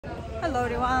Hello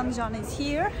everyone, Janna is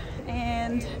here,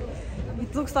 and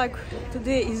it looks like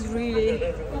today is really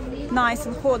nice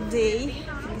and hot day.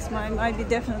 This might be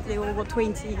definitely over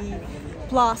 20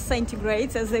 plus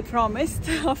centigrades as they promised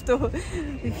after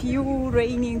a few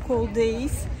rainy and cold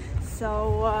days.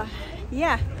 So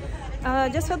yeah,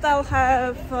 just thought I'll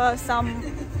have some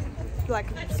like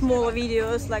smaller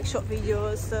videos, like short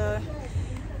videos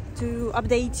to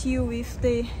update you with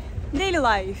the daily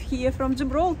life here from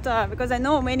Gibraltar, because I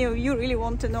know many of you really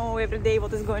want to know every day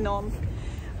what is going on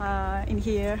in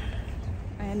here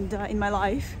and in my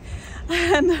life.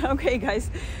 And okay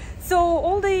guys, so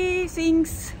all the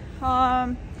things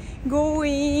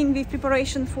going with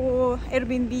preparation for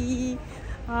Airbnb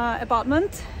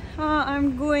apartment.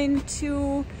 I'm going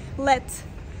to let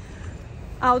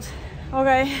out,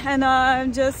 okay,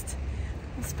 and just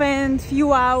spent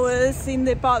few hours in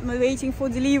the apartment waiting for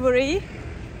delivery.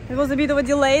 It was a bit of a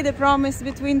delay. They promised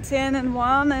between 10 and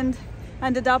 1 and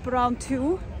ended up around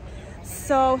 2.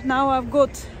 So now I've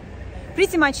got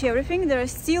pretty much everything. There are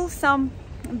still some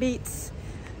bits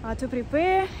to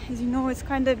prepare. As you know, it's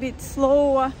kind of a bit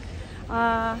slower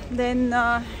than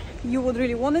you would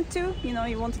really want it to. You know,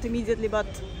 you want it immediately, but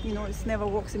you know, it never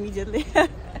works immediately.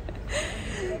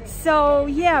 So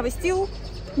yeah, we still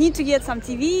need to get some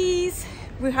TVs.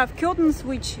 We have curtains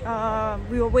which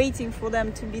we were waiting for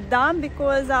them to be done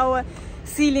because our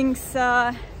ceilings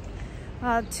are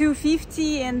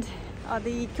 250 and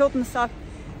the curtains are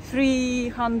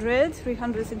 300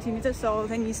 centimeters, so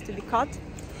they need to be cut,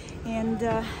 and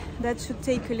that should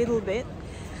take a little bit.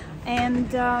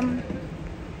 And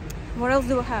what else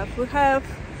do we have? We have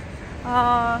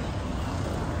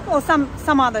well,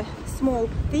 some other small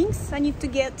things I need to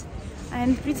get,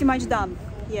 and pretty much done.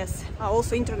 Yes,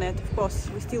 also internet, of course.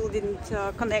 We still didn't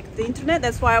connect the internet.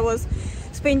 That's why I was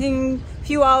spending a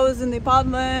few hours in the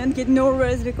apartment, getting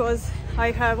nervous because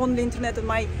I have only internet on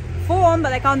my phone,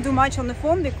 but I can't do much on the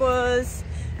phone because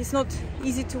it's not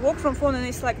easy to work from phone, and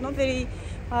it's like not very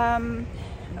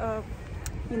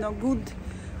you know, good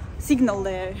signal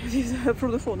there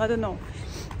through the phone. I don't know.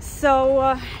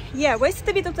 So yeah, wasted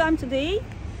a bit of time today.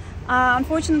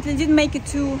 Unfortunately didn't make it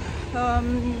to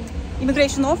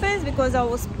immigration office because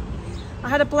I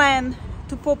had a plan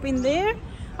to pop in there.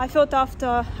 I thought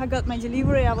after I got my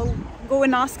delivery I will go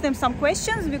and ask them some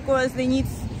questions because they need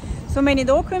so many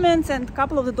documents, and a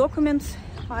couple of the documents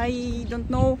I don't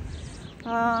know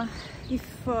if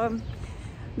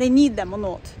they need them or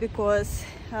not, because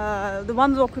the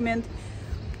one document,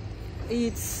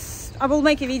 I will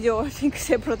make a video I think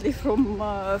separately from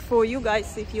for you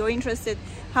guys if you're interested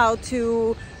how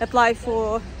to apply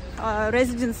for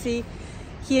residency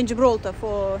here in Gibraltar,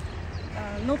 for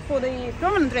not for the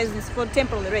permanent residence, for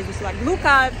temporary residence, like blue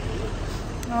card,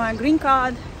 green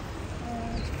card,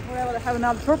 whatever. They have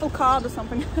another purple card or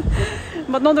something,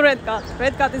 but not the red card.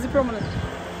 Red card is a permanent.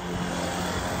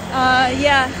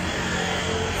 Yeah,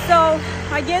 so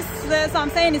I guess as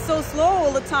I'm saying, it's so slow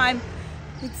all the time.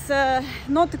 It's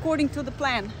not according to the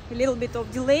plan. A little bit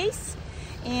of delays,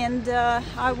 and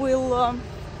I will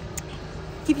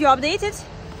keep you updated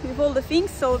with all the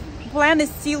things. So the plan is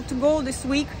still to go this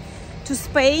week to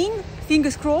Spain.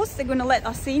 Fingers crossed they're gonna let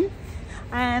us in,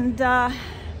 and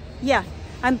yeah,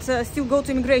 and still go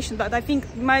to immigration. But I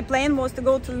think my plan was to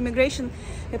go to immigration,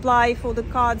 apply for the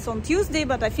cards on Tuesday,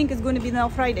 but I think it's going to be now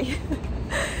Friday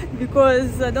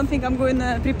because I don't think I'm going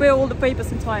to prepare all the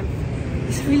papers in time.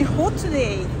 It's really hot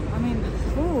today. I mean,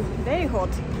 oh, very hot.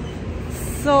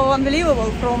 So unbelievable,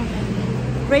 from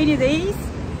rainy days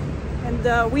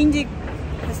and windy.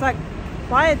 It's like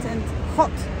quiet and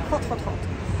hot.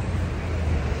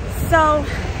 So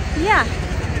yeah,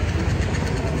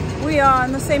 we are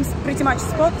in the same pretty much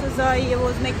spot as I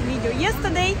was making video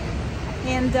yesterday,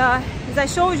 and as I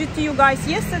showed it to you guys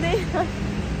yesterday,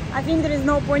 I think there is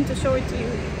no point to show it to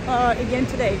you again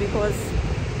today because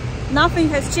nothing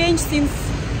has changed since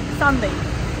Sunday.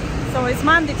 So it's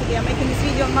Monday today. I'm making this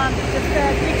video on Monday.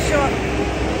 Just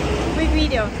a quick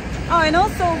video. Oh, and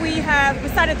also we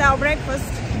started our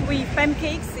breakfast with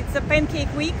pancakes. It's a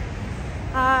pancake week.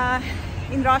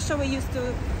 In Russia we used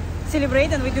to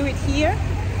celebrate, and we do it here.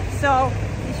 So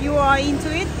if you are into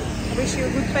it, I wish you a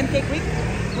good pancake week.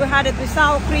 We had it with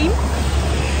sour cream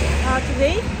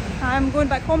today. I'm going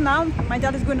back home now. My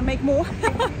dad is going to make more.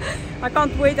 I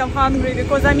can't wait. I'm hungry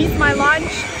because I missed my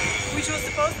lunch, which was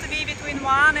supposed to be between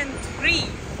 1 and 3,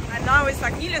 and now it's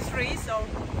like nearly 3, so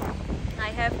I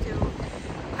have to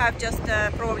have just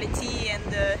probably tea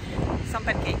and some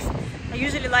pancakes. I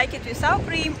usually like it with sour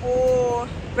cream or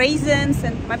raisins,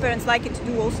 and my parents like it to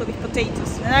do also with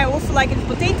potatoes, and I also like it with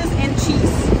potatoes and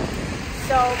cheese.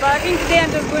 So, but I think today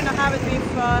I'm just going to have it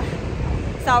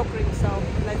with sour cream, so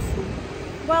let's see.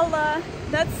 Well,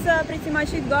 that's pretty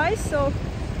much it, guys. So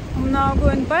I'm now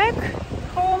going back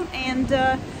home, and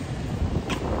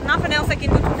nothing else I can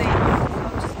do today.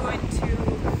 I'm just going to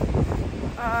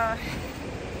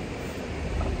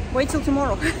wait till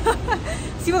tomorrow.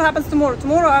 See what happens tomorrow.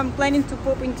 Tomorrow I'm planning to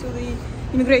pop into the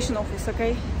immigration office,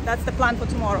 okay? That's the plan for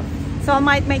tomorrow. So I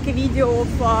might make a video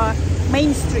of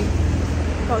Main Street,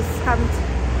 because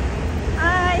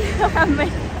I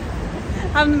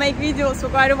haven't made videos for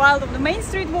quite a while of the Main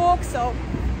Street walk, so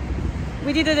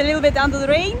we did it a little bit under the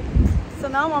rain. So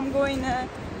now I'm going,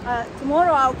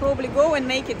 tomorrow I'll probably go and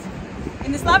make it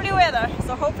in this lovely weather,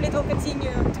 so hopefully it will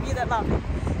continue to be that lovely.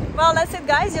 Well, that's it,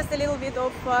 guys, just a little bit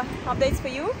of updates for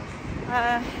you.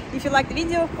 If you like the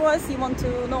video, of course, you want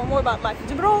to know more about life in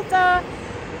Gibraltar,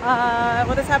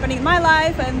 what is happening in my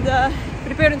life, and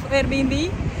preparing for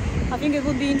Airbnb. I think it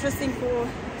would be interesting for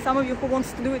some of you who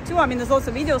wants to do it too. I mean, there's lots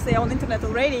of videos there on the internet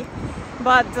already,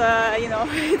 but you know,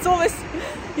 it's always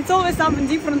something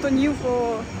different on you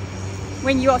for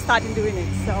when you are starting doing it.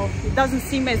 So it doesn't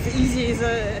seem as easy as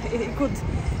it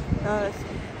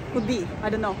could be. I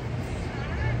don't know.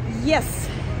 Yes,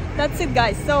 that's it,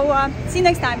 guys. So see you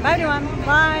next time. Bye, everyone.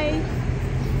 Bye.